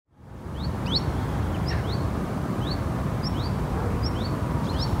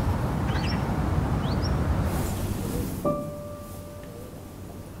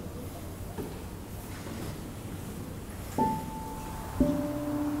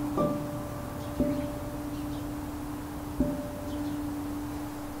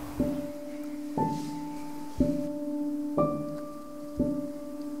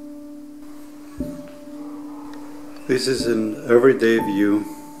This is an everyday view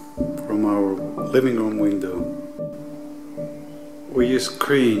from our living room window. We use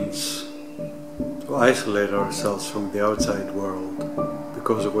screens to isolate ourselves from the outside world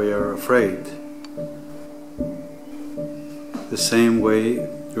because we are afraid. The same way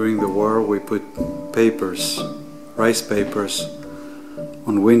during the war we put papers, rice papers,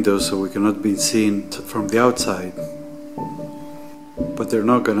 on windows so we cannot be seen from the outside. But they're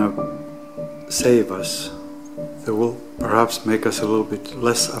not gonna save us. They will perhaps make us a little bit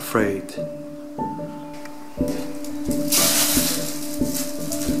less afraid.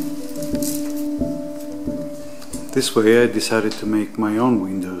 This way I decided to make my own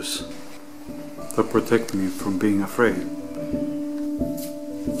windows that protect me from being afraid.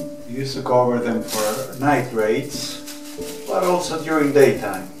 I used to cover them for night raids, but also during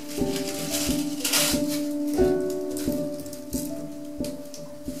daytime.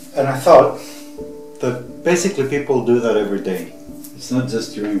 And I thought that basically people do that every day. It's not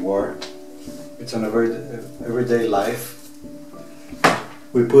just during war, it's an everyday life.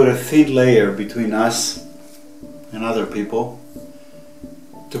 We put a thin layer between us and other people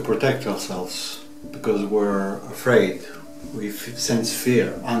to protect ourselves because we're afraid. We sense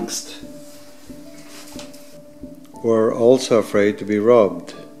fear, angst. We're also afraid to be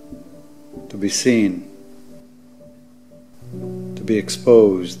robbed, to be seen, to be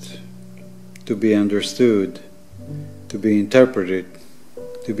exposed, to be understood, to be interpreted,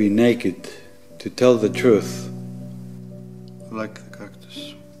 to be naked, to tell the truth. I like the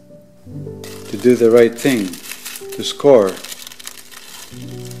cactus. To do the right thing, to score,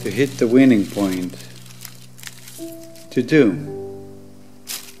 to hit the winning point, to do.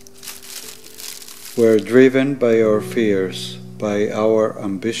 We're driven by our fears, by our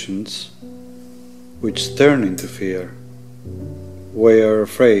ambitions, which turn into fear. We are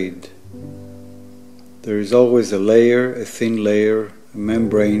afraid. There is always a layer, a thin layer, a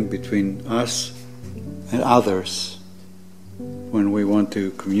membrane between us and others when we want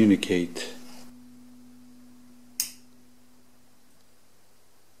to communicate.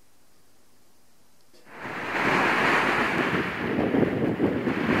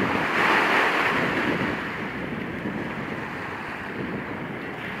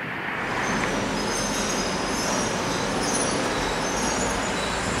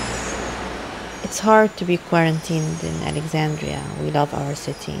 It's hard to be quarantined in Alexandria. We love our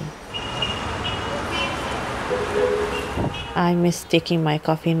city. I miss taking my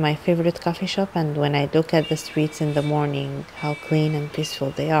coffee in my favorite coffee shop, and when I look at the streets in the morning, how clean and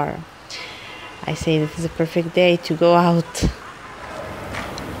peaceful they are, I say this is a perfect day to go out.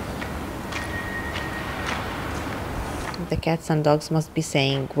 The cats and dogs must be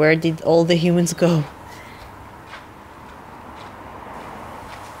saying, where did all the humans go?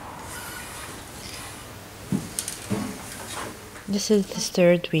 This is the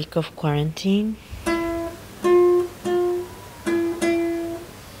third week of quarantine.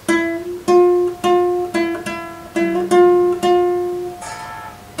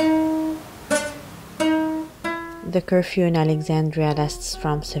 The curfew in Alexandria lasts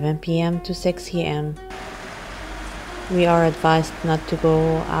from 7 p.m. to 6 a.m. We are advised not to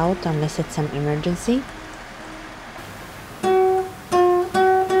go out unless it's an emergency.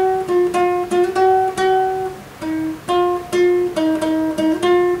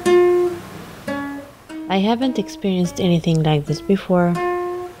 I haven't experienced anything like this before.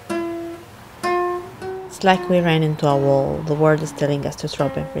 It's like we ran into a wall. The world is telling us to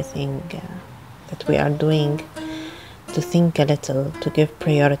drop everything that we are doing, to think a little, to give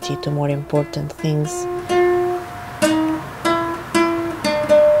priority to more important things.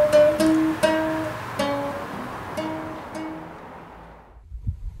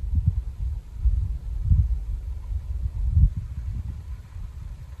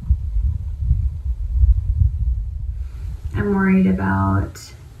 I'm worried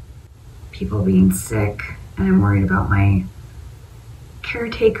about people being sick, and I'm worried about my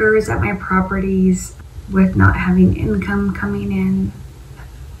caretakers at my properties with not having income coming in.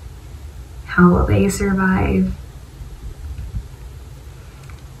 How will they survive?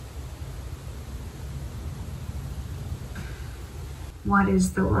 What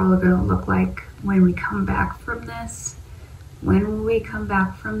is the world going to look like when we come back from this? When will we come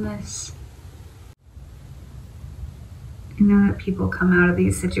back from this? I know that people come out of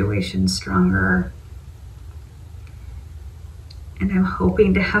these situations stronger, and I'm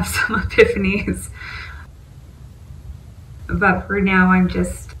hoping to have some epiphanies. But for now, I'm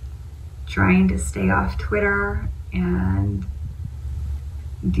just trying to stay off Twitter and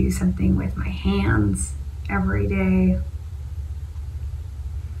do something with my hands every day.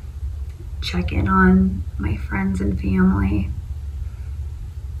 check in on my friends and family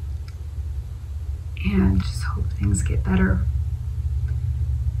and just hope things get better.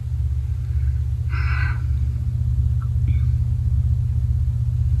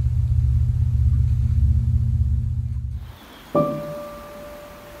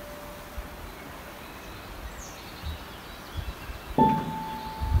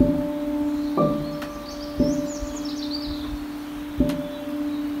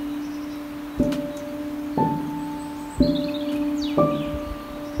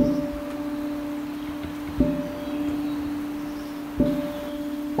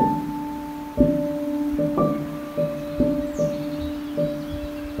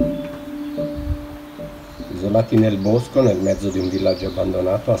 Isolati nel bosco, nel mezzo di un villaggio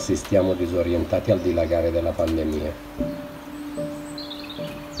abbandonato, assistiamo disorientati al dilagare della pandemia.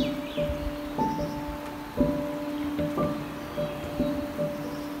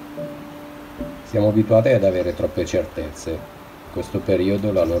 Siamo abituati ad avere troppe certezze. In questo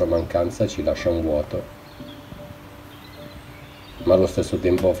periodo la loro mancanza ci lascia un vuoto, ma allo stesso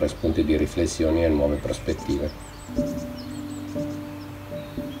tempo offre spunti di riflessioni e nuove prospettive.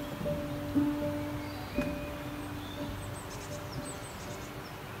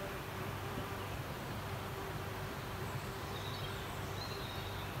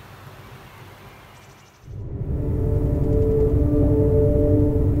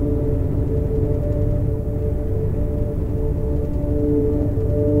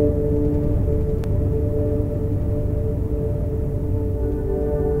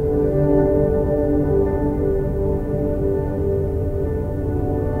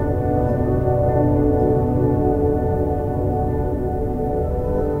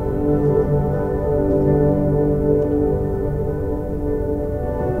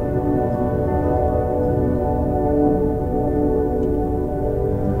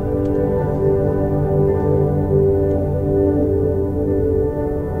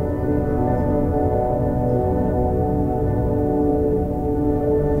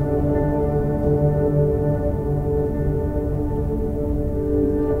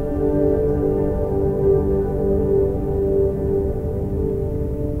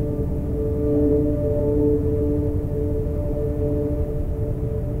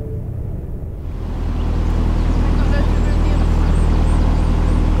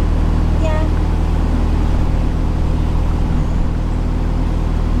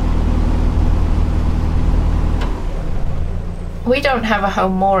 We don't have a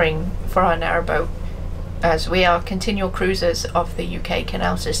home mooring for our narrowboat, as we are continual cruisers of the UK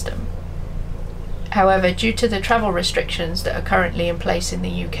canal system. However, due to the travel restrictions that are currently in place in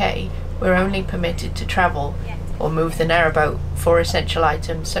the UK, we're only permitted to travel or move the narrowboat for essential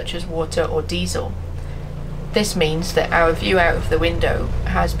items such as water or diesel. This means that our view out of the window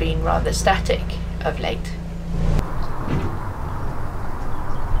has been rather static of late.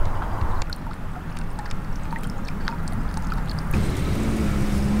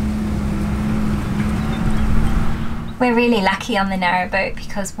 We're really lucky on the narrowboat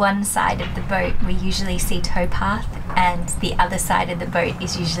because one side of the boat we usually see towpath and the other side of the boat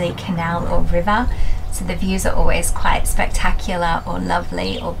is usually canal or river. So the views are always quite spectacular or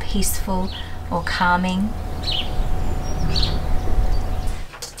lovely or peaceful or calming.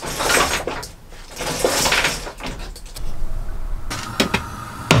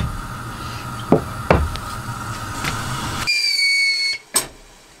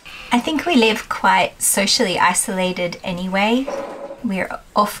 I think we live quite socially isolated anyway. We're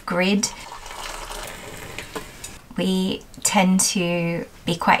off-grid. We tend to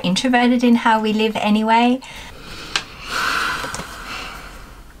be quite introverted in how we live anyway.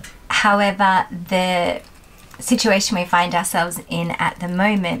 However, the situation we find ourselves in at the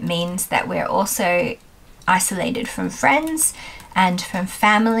moment means that we're also isolated from friends and from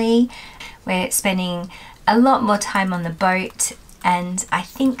family. We're spending a lot more time on the boat, and I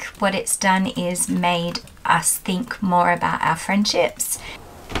think what it's done is made us think more about our friendships.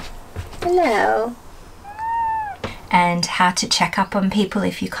 Hello. And how to check up on people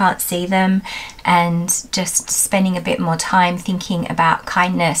if you can't see them, and just spending a bit more time thinking about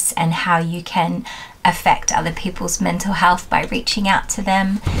kindness and how you can affect other people's mental health by reaching out to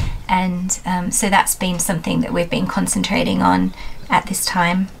them. And so that's been something that we've been concentrating on at this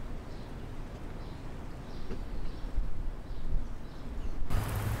time.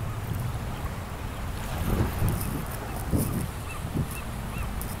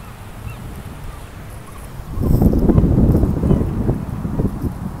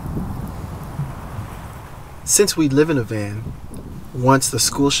 Since we live in a van, once the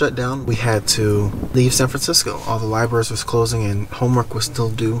school shut down, we had to leave San Francisco. All the libraries was closing and homework was still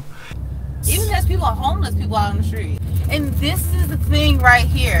due. Even there's people, homeless people out on the street. And this is the thing right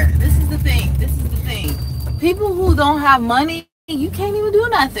here. This is the thing. This is the thing. People who don't have money, you can't even do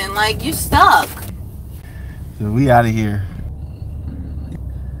nothing. Like, you're stuck. So we out of here.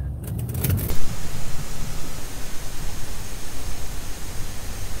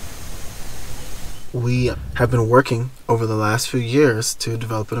 We have been working over the last few years to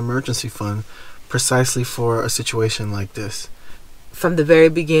develop an emergency fund precisely for a situation like this. From the very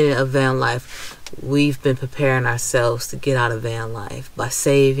beginning of van life, we've been preparing ourselves to get out of van life by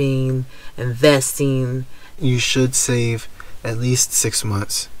saving, investing. You should save at least 6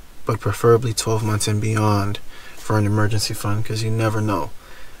 months, but preferably 12 months and beyond for an emergency fund, because you never know.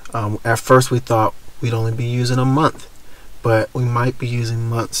 At first we thought we'd only be using a month, but we might be using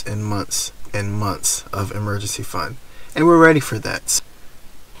months and months and months of emergency fund, and we're ready for that.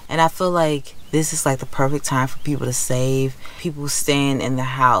 And I feel like this is like the perfect time for people to save, people staying in the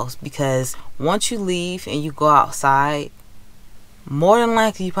house, because once you leave and you go outside, more than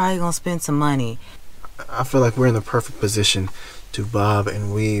likely you're probably gonna spend some money. I feel like we're in the perfect position to bob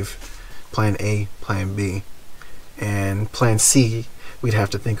and weave plan A, plan B, and plan C. We'd have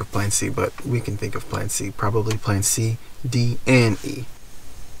to think of plan C, but we can think of plan C, probably plan C, D, and E.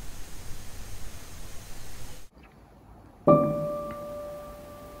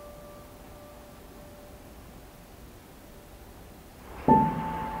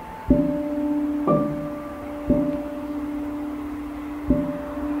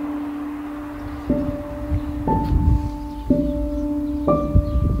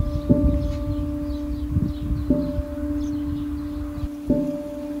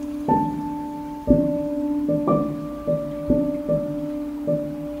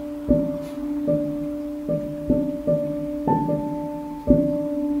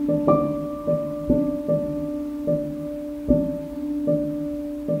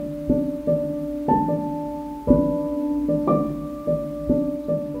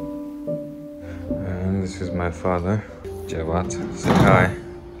 This is my father, Cevat. Say hi.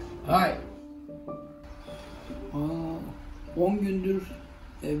 Hi. 10 gündür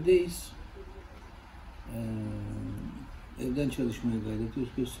evdeyiz. Evden çalışmaya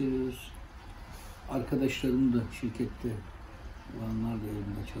gayret gösteriyoruz. Arkadaşlarım da şirkette olanlar da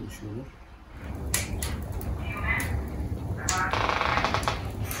evinde çalışıyorlar.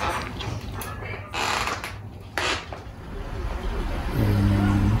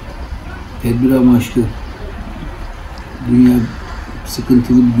 Tedbir amaçlı dünya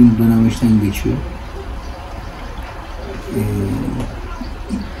sıkıntılı bir dönemeçten geçiyor.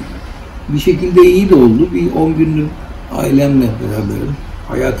 Bir şekilde iyi de oldu. Bir 10 gündür ailemle beraberim.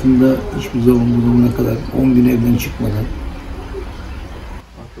 Hayatımda hiçbir zaman bu zamana kadar 10 gün evden çıkmadan.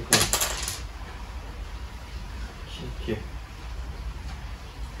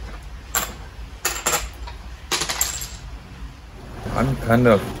 I'm kind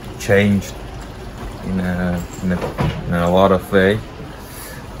of changed in a lot of way.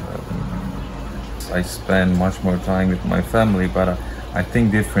 I spend much more time with my family, but I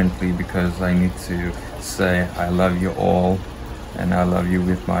think differently because I need to say I love you all and I love you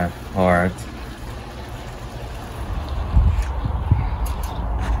with my heart.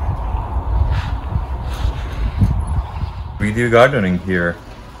 We do gardening here.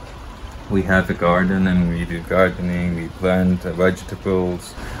 We have a garden and we do gardening, we plant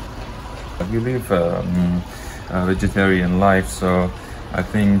vegetables. We live a vegetarian life, so I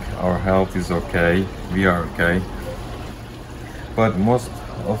think our health is okay, we are okay. But most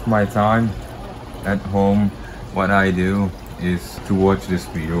of my time at home, what I do is to watch this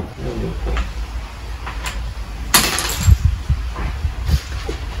view.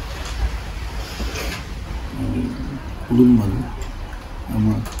 Bulunmadım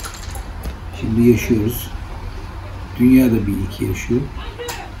ama şimdi yaşıyoruz. Dünya da bir iki yaşıyor.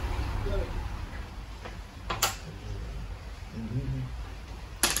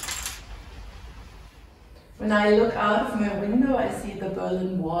 When I look out of my window, I see the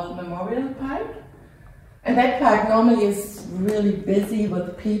Berlin Wall Memorial Park. And that park normally is really busy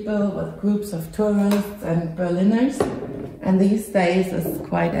with people, with groups of tourists and Berliners. And these days it's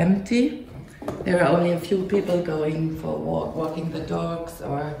quite empty. There are only a few people going for a walk, walking the dogs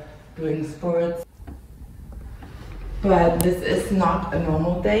or doing sports. But this is not a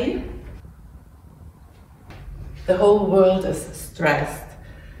normal day. The whole world is stressed.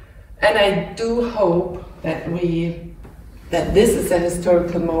 And I do hope that this is a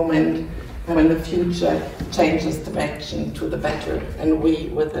historical moment when the future changes direction to the better, and we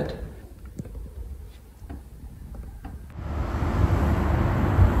with it.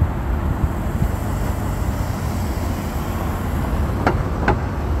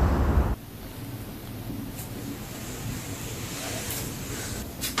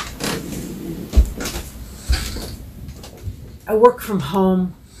 I work from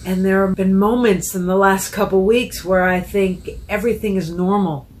home, and there have been moments in the last couple weeks where I think everything is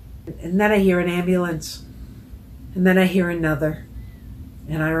normal. And then I hear an ambulance, and then I hear another,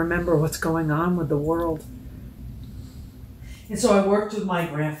 and I remember what's going on with the world. And so I worked with my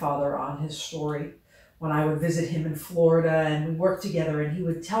grandfather on his story when I would visit him in Florida, and we worked together, and he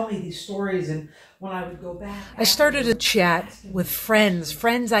would tell me these stories, and when I would go back... I started a chat with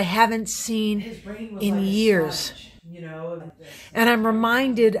friends I haven't seen in years. And I'm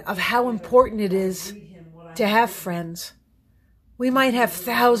reminded of how important it is to have friends. We might have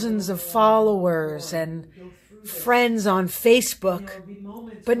thousands of followers and friends on Facebook,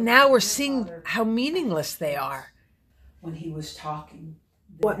 but now we're seeing how meaningless they are. When he was talking,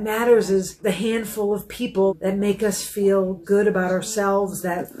 what matters is the handful of people that make us feel good about ourselves,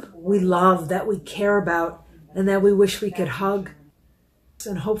 that we love, that we care about, and that we wish we could hug.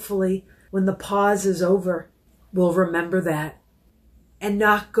 And hopefully, when the pause is over, we'll remember that and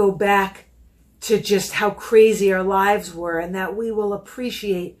not go back to just how crazy our lives were, and that we will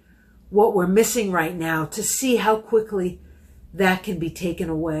appreciate what we're missing right now to see how quickly that can be taken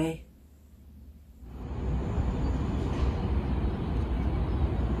away.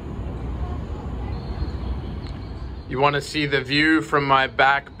 You want to see the view from my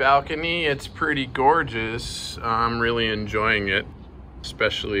back balcony? It's pretty gorgeous. I'm really enjoying it,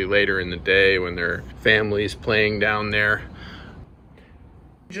 especially later in the day when there are families playing down there.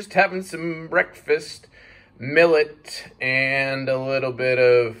 Just having some breakfast, millet, and a little bit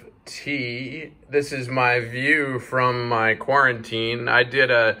of tea. This is my view from my quarantine. I did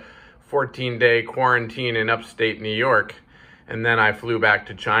a 14-day quarantine in upstate New York, and then I flew back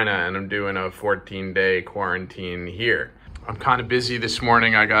to China, and I'm doing a 14-day quarantine here. I'm kind of busy this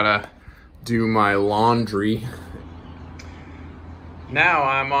morning. I gotta do my laundry. Now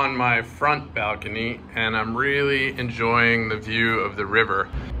I'm on my front balcony, and I'm really enjoying the view of the river.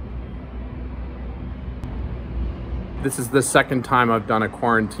 This is the second time I've done a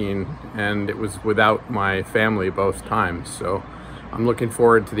quarantine, and it was without my family both times. So I'm looking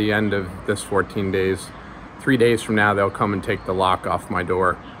forward to the end of this 14 days. 3 days from now, they'll come and take the lock off my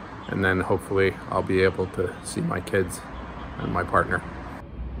door, and then hopefully I'll be able to see my kids and my partner.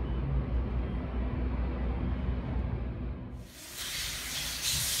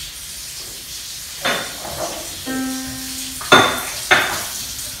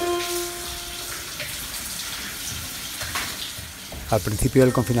 Al principio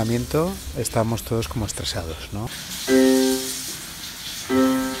del confinamiento estábamos todos como estresados, ¿no?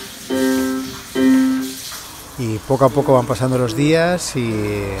 Y poco a poco van pasando los días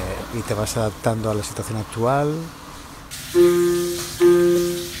y te vas adaptando a la situación actual.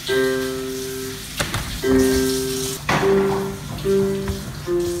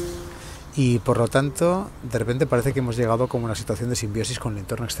 Y por lo tanto, de repente parece que hemos llegado como a una situación de simbiosis con el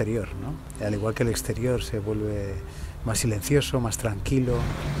entorno exterior, ¿no? Al igual que el exterior se vuelve más silencioso, más tranquilo.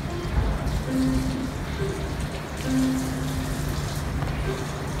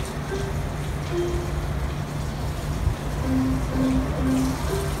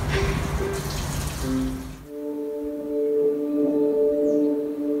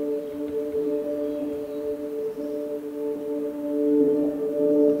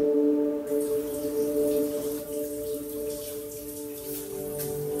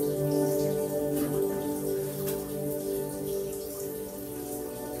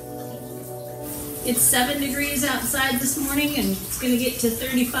 It's 7 degrees outside this morning, and it's going to get to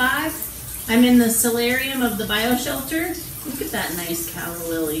 35. I'm in the solarium of the bioshelter. Look at that nice calla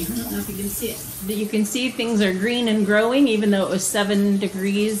lily. I don't know if you can see it. But you can see things are green and growing, even though it was 7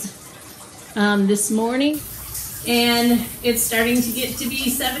 degrees this morning. And it's starting to get to be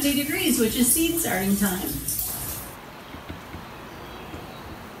 70 degrees, which is seed starting time.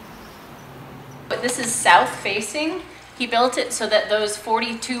 But this is south facing. He built it so that those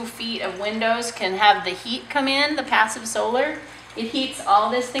 42 feet of windows can have the heat come in, the passive solar. It heats all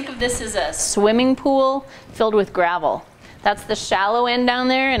this. Think of this as a swimming pool filled with gravel. That's the shallow end down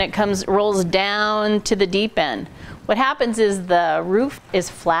there, and it rolls down to the deep end. What happens is the roof is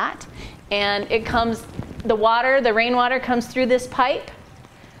flat, and the rainwater comes through this pipe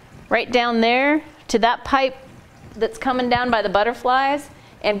right down there to that pipe that's coming down by the butterflies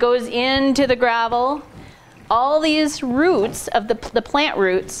and goes into the gravel. All these roots of the plant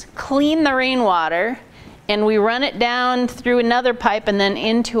roots clean the rainwater, and we run it down through another pipe and then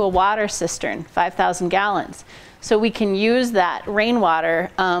into a water cistern, 5,000 gallons. So we can use that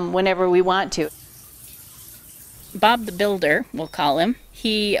rainwater whenever we want to. Bob the builder, we'll call him,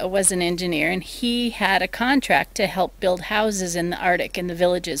 he was an engineer, and he had a contract to help build houses in the Arctic, in the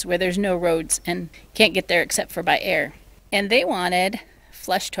villages where there's no roads and can't get there except for by air. And they wanted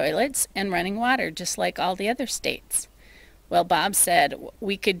flush toilets and running water, just like all the other states. Well, Bob said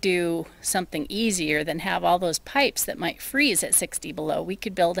we could do something easier than have all those pipes that might freeze at 60 below. We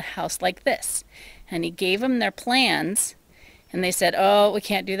could build a house like this. And he gave them their plans, and they said, oh, we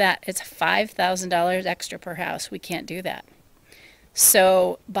can't do that. It's $5,000 extra per house. We can't do that.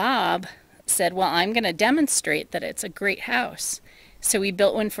 So Bob said, well, I'm going to demonstrate that it's a great house. So he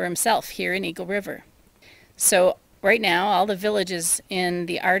built one for himself here in Eagle River. So right now, all the villages in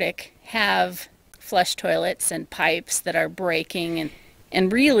the Arctic have flush toilets and pipes that are breaking,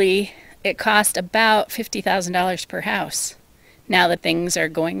 and really it cost about $50,000 per house now that things are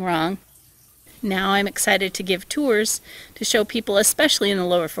going wrong. Now I'm excited to give tours to show people, especially in the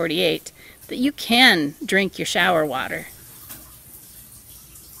lower 48, that you can drink your shower water.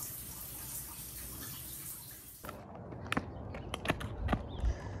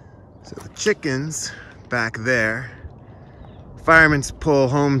 So the chickens back there, fireman's pole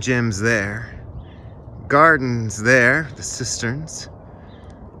home gyms there, gardens there, the cisterns,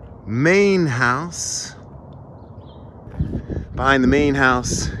 main house. Behind the main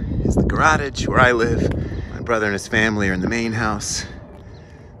house is the garage where I live. My brother and his family are in the main house.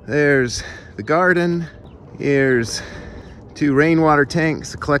 There's the garden. Here's 2 rainwater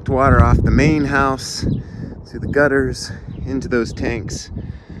tanks to collect water off the main house through the gutters into those tanks.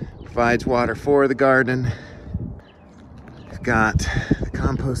 Provides water for the garden. We've got the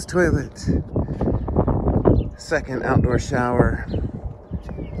compost toilet, second outdoor shower,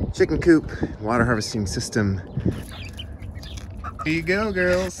 chicken coop, water harvesting system. Here you go,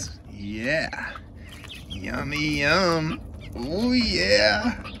 girls. Yeah. Yummy yum. Oh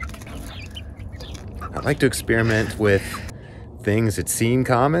yeah. I like to experiment with things that seem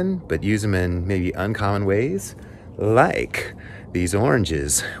common, but use them in maybe uncommon ways, like these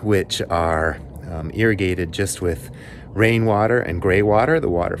oranges, which are irrigated just with rainwater and gray water, the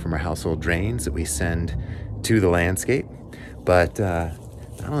water from our household drains that we send to the landscape. But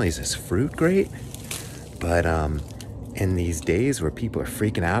not only is this fruit great, but in these days where people are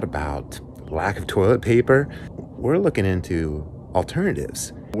freaking out about lack of toilet paper, we're looking into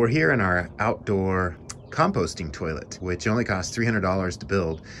alternatives. We're here in our outdoor composting toilet, which only costs $300 to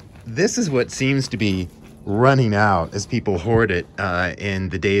build. This is what seems to be running out as people hoard it in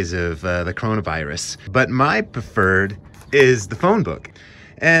the days of the coronavirus. But my preferred is the phone book.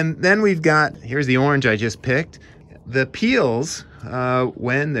 And then we've got, here's the orange I just picked. The peels,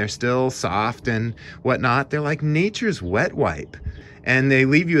 when they're still soft and whatnot, they're like nature's wet wipe. And they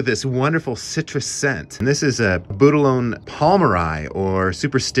leave you with this wonderful citrus scent. And this is a Bouteillon Palmeri or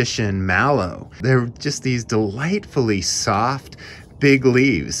Superstition Mallow. They're just these delightfully soft, big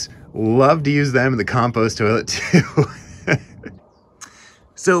leaves. Love to use them in the compost toilet too.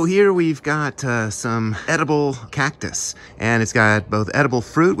 So here we've got some edible cactus, and it's got both edible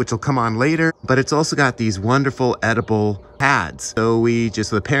fruit, which will come on later, but it's also got these wonderful edible pads. So we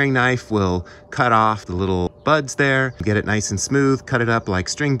just, with a paring knife, will cut off the little buds there, get it nice and smooth, cut it up like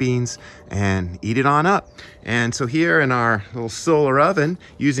string beans, and eat it on up. And so here in our little solar oven,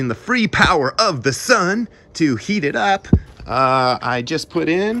 using the free power of the sun to heat it up, I just put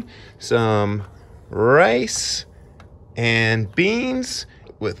in some rice and beans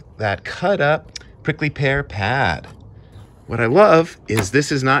with that cut up prickly pear pad. What I love is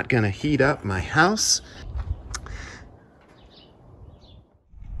this is not gonna heat up my house.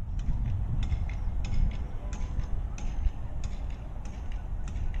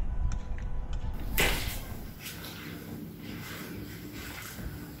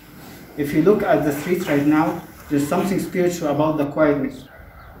 If you look at the streets right now, there's something spiritual about the quietness.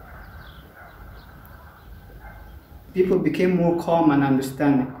 People became more calm and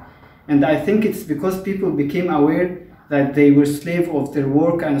understanding. And I think it's because people became aware that they were slaves of their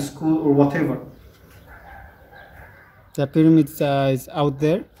work and school or whatever. The pyramid is out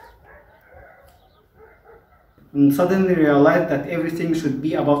there. And suddenly realized that everything should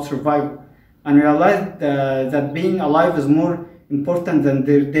be about survival. And realized that being alive is more important than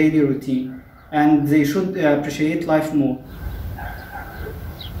their daily routine. And they should appreciate life more.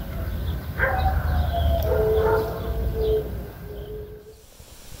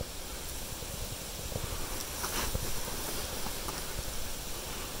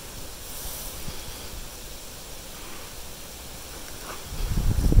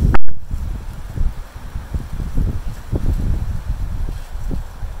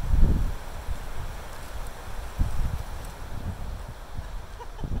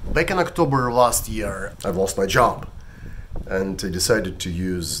 Back in October last year, I lost my job, and I decided to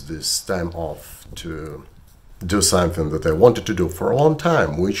use this time off to do something that I wanted to do for a long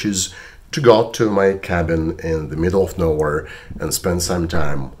time, which is to go to my cabin in the middle of nowhere and spend some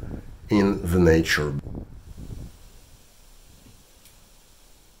time in the nature.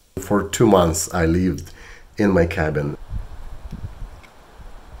 For 2 months I lived in my cabin.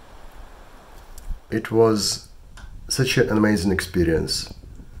 It was such an amazing experience.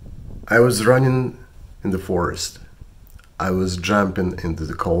 I was running in the forest. I was jumping into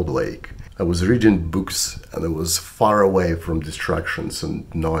the cold lake. I was reading books, and I was far away from distractions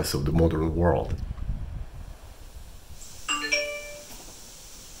and noise of the modern world.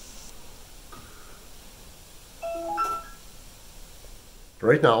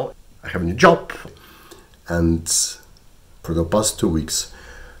 Right now, I have a new job, and for the past 2 weeks,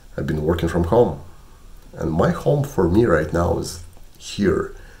 I've been working from home. And my home for me right now is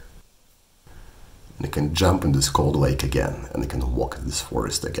here. And I can jump in this cold lake again, and I can walk in this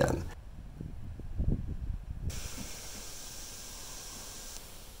forest again.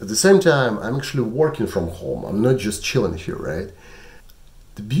 At the same time, I'm actually working from home. I'm not just chilling here, right?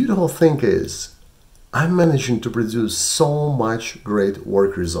 The beautiful thing is, I'm managing to produce so much great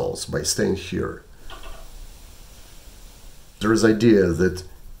work results by staying here. There is idea that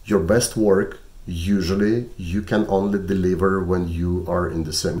your best work, usually, you can only deliver when you are in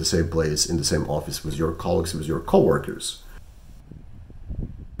the same place, in the same office with your colleagues, with your co-workers.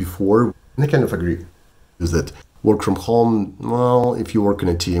 Before, and I kind of agree, is that work from home, well, if you work in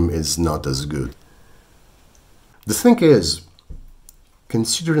a team, is not as good. The thing is,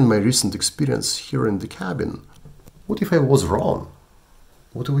 considering my recent experience here in the cabin, what if I was wrong?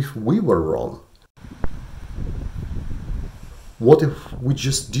 What if we were wrong? What if we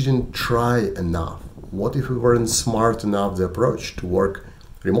just didn't try enough? What if we weren't smart enough the approach to work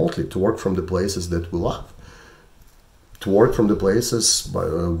remotely, to work from the places that we love? To work from the places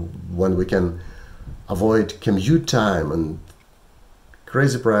when we can avoid commute time and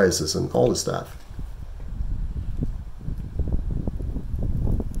crazy prices and all this stuff.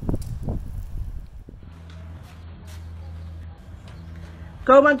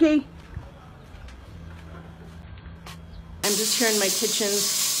 Go, monkey! I'm just here in my kitchen,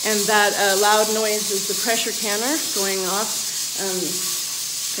 and that loud noise is the pressure canner going off.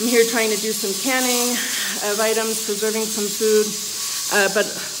 I'm here trying to do some canning of items, preserving some food, but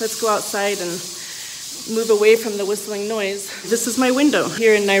let's go outside and move away from the whistling noise. This is my window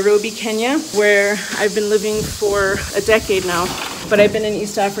here in Nairobi, Kenya, where I've been living for a decade now, but I've been in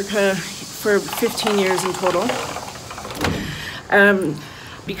East Africa for 15 years in total.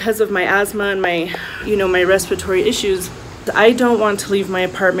 Because of my asthma and my respiratory issues, I don't want to leave my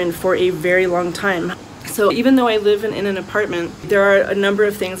apartment for a very long time. So even though I live in an apartment, there are a number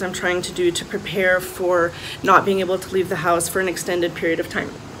of things I'm trying to do to prepare for not being able to leave the house for an extended period of time.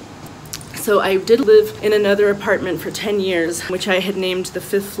 So I did live in another apartment for 10 years, which I had named the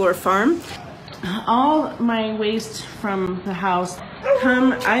 5th floor farm. All my waste from the house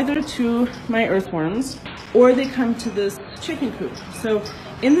come either to my earthworms or they come to this chicken coop. So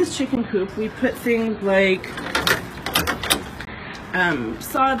in this chicken coop, we put things like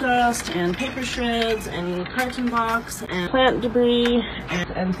sawdust and paper shreds and carton box and plant debris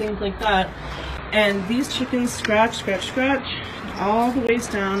and things like that. And these chickens scratch all the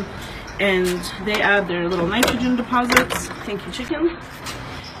waste down, and they add their little nitrogen deposits. Thank you, chicken.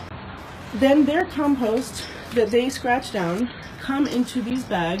 Then their compost that they scratch down come into these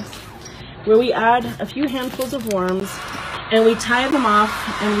bags where we add a few handfuls of worms and we tie them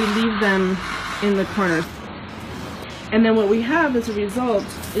off and we leave them in the corner. And then what we have as a result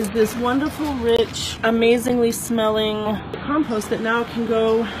is this wonderful, rich, amazingly smelling compost that now can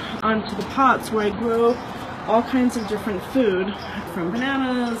go onto the pots where I grow all kinds of different food, from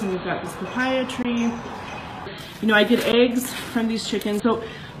bananas, and we've got this papaya tree. You know, I get eggs from these chickens, so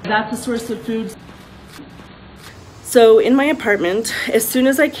that's a source of food. So in my apartment, as soon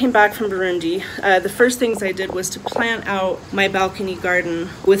as I came back from Burundi, the first things I did was to plant out my balcony garden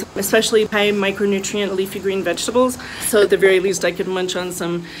with especially high micronutrient leafy green vegetables. So at the very least I could munch on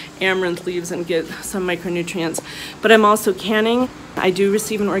some amaranth leaves and get some micronutrients. But I'm also canning. I do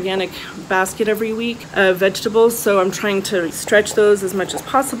receive an organic basket every week of vegetables, so I'm trying to stretch those as much as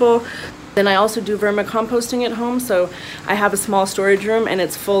possible. Then I also do vermicomposting at home, so I have a small storage room and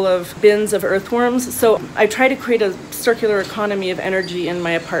it's full of bins of earthworms. So I try to create a circular economy of energy in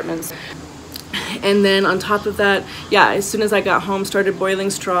my apartments. And then on top of that, yeah, as soon as I got home, started boiling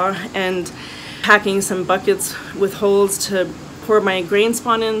straw and packing some buckets with holes to pour my grain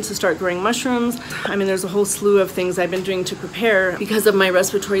spawn in to start growing mushrooms. I mean, there's a whole slew of things I've been doing to prepare. Because of my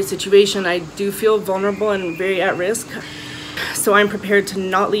respiratory situation, I do feel vulnerable and very at risk. So I'm prepared to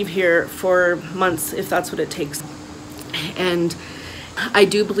not leave here for months if that's what it takes. And I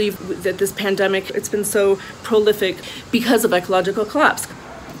do believe that this pandemic, it's been so prolific because of ecological collapse.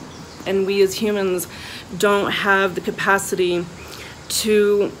 And we as humans don't have the capacity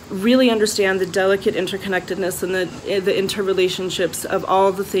to really understand the delicate interconnectedness and the interrelationships of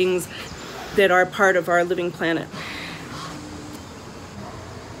all the things that are part of our living planet.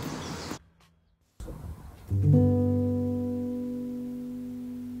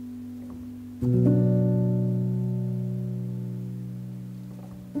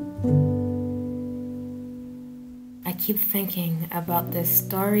 I keep thinking about this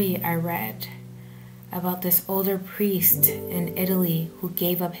story I read about this older priest in Italy who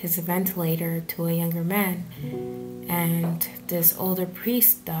gave up his ventilator to a younger man, and this older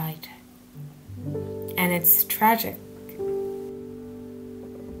priest died. And it's tragic.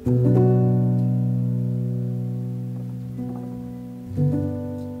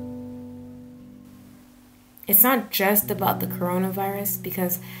 It's not just about the coronavirus,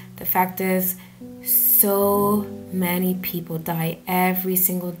 because the fact is so many people die every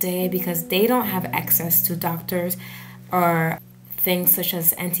single day because they don't have access to doctors or things such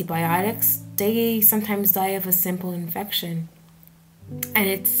as antibiotics. They sometimes die of a simple infection. And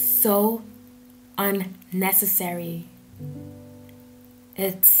it's so unnecessary.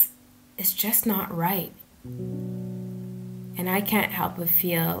 It's just not right. And I can't help but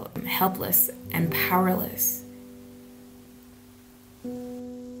feel helpless and powerless.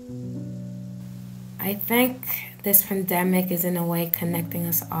 I think this pandemic is in a way connecting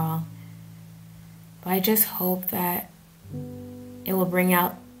us all. But I just hope that it will bring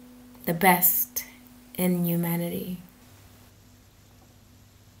out the best in humanity.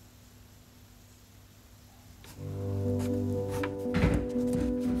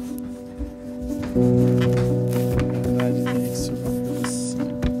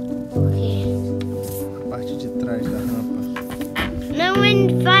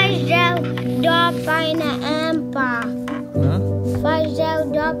 Faz o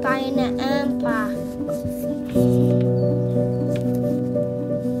dó para ir na AMPA.